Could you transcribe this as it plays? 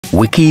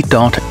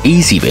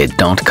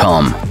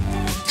wiki.ezvid.com.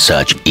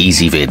 Search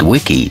Ezvid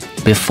Wiki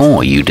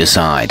before you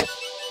decide.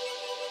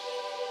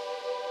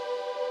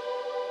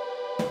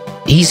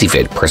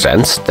 Ezvid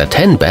presents the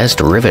 10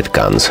 best rivet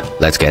guns.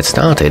 Let's get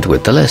started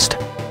with the list.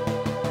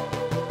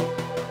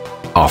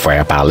 Halfway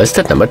up our list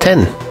at number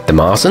 10. The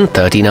Marson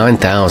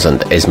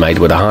 39000 is made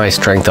with a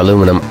high-strength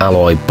aluminum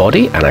alloy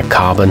body and a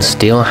carbon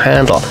steel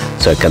handle,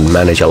 so it can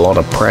manage a lot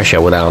of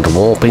pressure without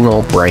warping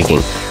or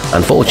breaking.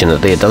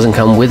 Unfortunately, it doesn't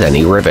come with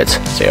any rivets,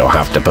 so you'll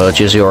have to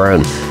purchase your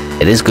own.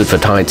 It is good for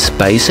tight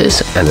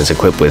spaces and is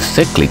equipped with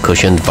thickly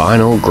cushioned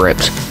vinyl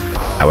grips.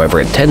 However,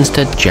 it tends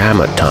to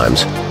jam at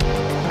times.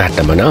 At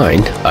number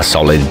 9, a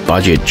solid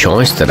budget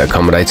choice that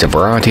accommodates a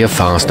variety of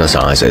fastener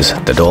sizes.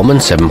 The Dorman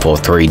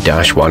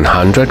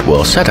 743-100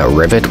 will set a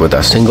rivet with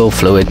a single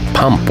fluid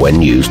pump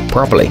when used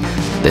properly.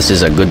 This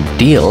is a good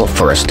deal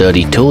for a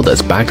sturdy tool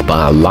that's backed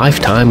by a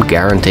lifetime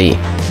guarantee.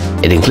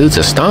 It includes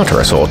a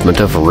starter assortment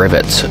of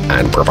rivets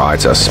and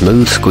provides a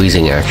smooth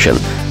squeezing action,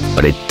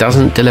 but it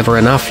doesn't deliver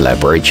enough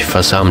leverage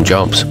for some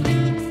jobs.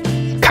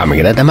 Coming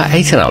in at number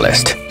 8 on our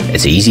list.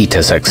 It's easy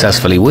to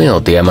successfully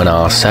wield the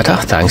M&R setter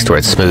thanks to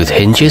its smooth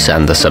hinges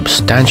and the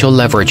substantial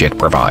leverage it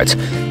provides.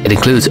 It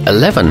includes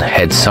 11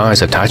 head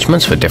size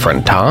attachments for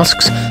different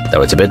tasks,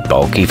 though it's a bit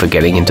bulky for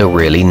getting into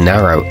really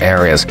narrow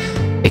areas.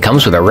 It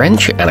comes with a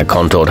wrench and a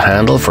contoured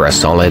handle for a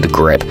solid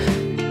grip.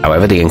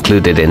 However, the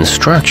included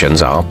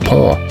instructions are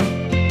poor.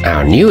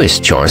 Our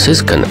newest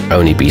choices can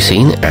only be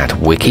seen at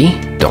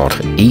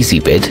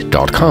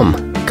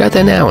wiki.ezvid.com. Go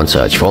there now and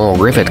search for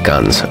rivet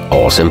guns,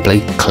 or simply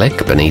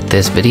click beneath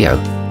this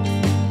video.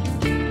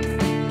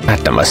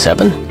 At number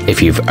 7,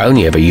 if you've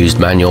only ever used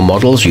manual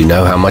models, you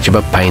know how much of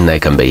a pain they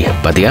can be,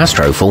 but the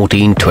Astro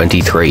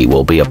 1423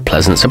 will be a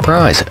pleasant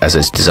surprise as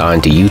it's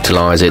designed to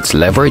utilize its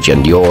leverage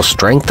and your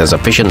strength as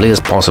efficiently as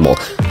possible,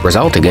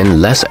 resulting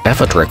in less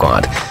effort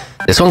required.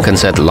 This one can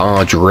set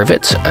large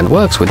rivets and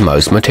works with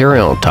most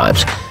material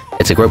types.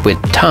 It's equipped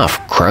with tough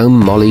chrome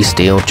moly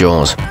steel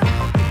jaws.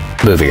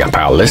 Moving up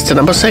our list to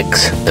number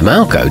 6, the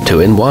Malco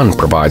 2-in-1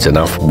 provides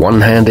enough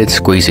one-handed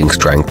squeezing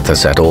strength to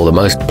set all the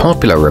most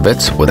popular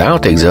rivets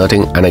without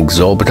exerting an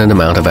exorbitant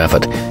amount of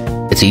effort.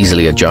 It's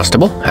easily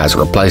adjustable, has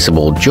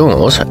replaceable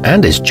jaws,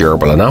 and is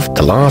durable enough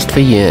to last for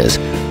years.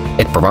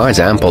 It provides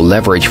ample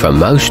leverage for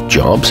most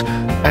jobs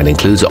and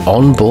includes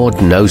onboard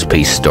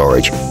nosepiece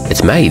storage.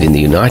 It's made in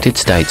the United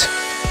States.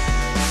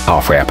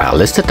 Halfway up our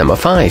list at number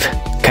 5.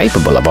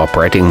 Capable of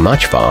operating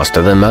much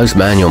faster than most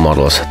manual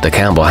models, the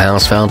Campbell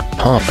hausfeld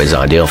pop is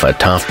ideal for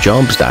tough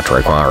jobs that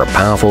require a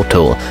powerful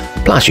tool.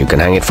 Plus, you can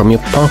hang it from your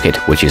pocket,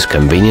 which is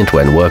convenient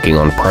when working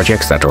on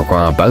projects that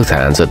require both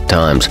hands at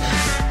times.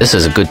 This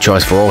is a good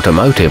choice for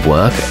automotive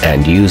work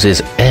and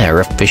uses air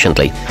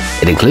efficiently.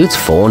 It includes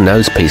 4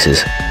 nose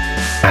pieces.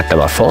 At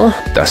number 4,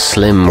 the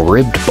slim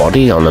ribbed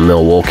body on the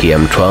Milwaukee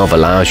M12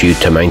 allows you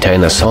to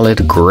maintain a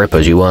solid grip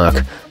as you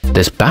work.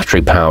 This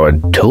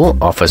battery-powered tool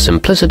offers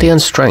simplicity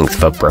and strength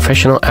for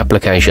professional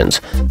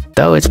applications,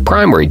 though its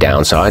primary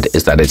downside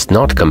is that it's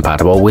not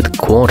compatible with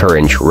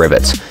 1/4-inch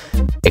rivets.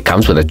 It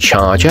comes with a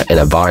charger in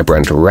a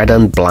vibrant red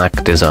and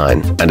black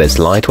design, and it's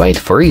lightweight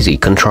for easy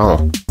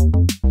control.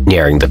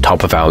 Nearing the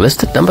top of our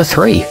list at number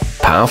 3,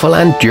 powerful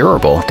and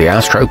durable, the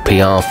Astro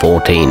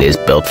PR14 is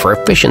built for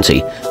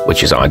efficiency,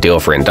 which is ideal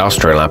for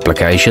industrial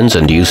applications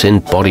and use in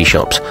body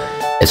shops.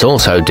 It's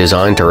also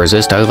designed to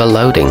resist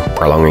overloading,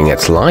 prolonging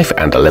its life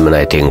and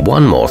eliminating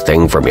one more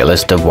thing from your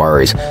list of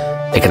worries.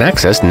 It can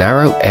access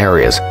narrow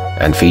areas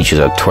and features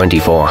a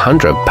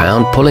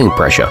 2,400-pound pulling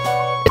pressure.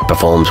 It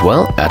performs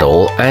well at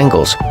all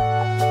angles.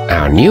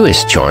 Our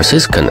newest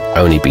choices can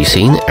only be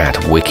seen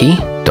at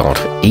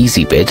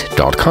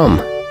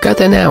wiki.ezvid.com. Go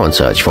there now and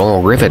search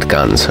for rivet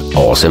guns,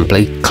 or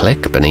simply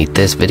click beneath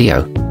this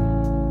video.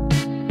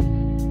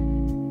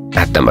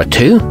 At number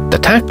 2, the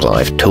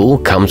tacklife tool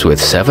comes with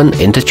 7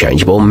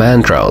 interchangeable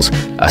mandrels,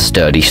 a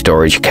sturdy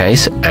storage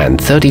case, and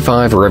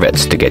 35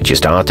 rivets to get you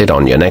started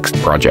on your next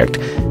project.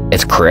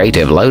 Its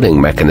creative loading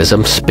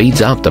mechanism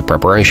speeds up the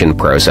preparation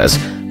process,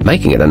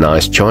 making it a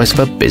nice choice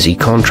for busy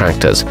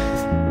contractors.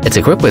 It's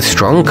equipped with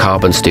strong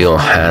carbon steel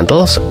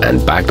handles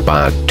and backed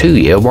by a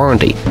 2-year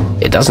warranty.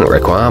 It doesn't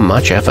require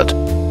much effort.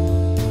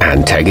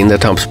 And taking the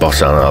top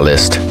spot on our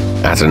list,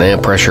 at an air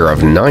pressure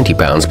of 90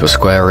 pounds per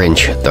square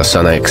inch, the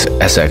Sunex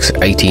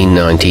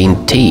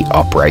SX1819T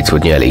operates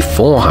with nearly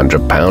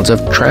 400 pounds of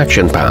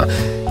traction power.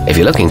 If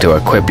you're looking to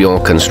equip your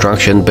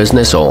construction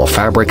business or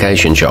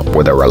fabrication shop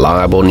with a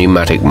reliable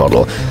pneumatic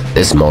model,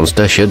 this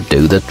monster should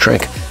do the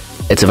trick.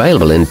 It's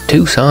available in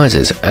 2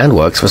 sizes and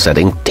works for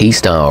setting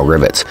T-style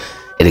rivets.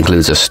 It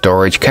includes a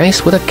storage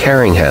case with a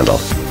carrying handle.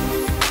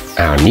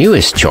 Our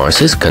newest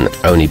choices can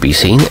only be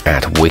seen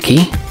at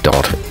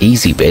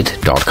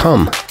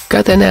wiki.ezvid.com.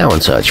 Go there now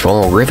and search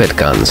for rivet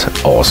guns,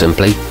 or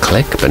simply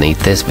click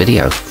beneath this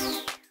video.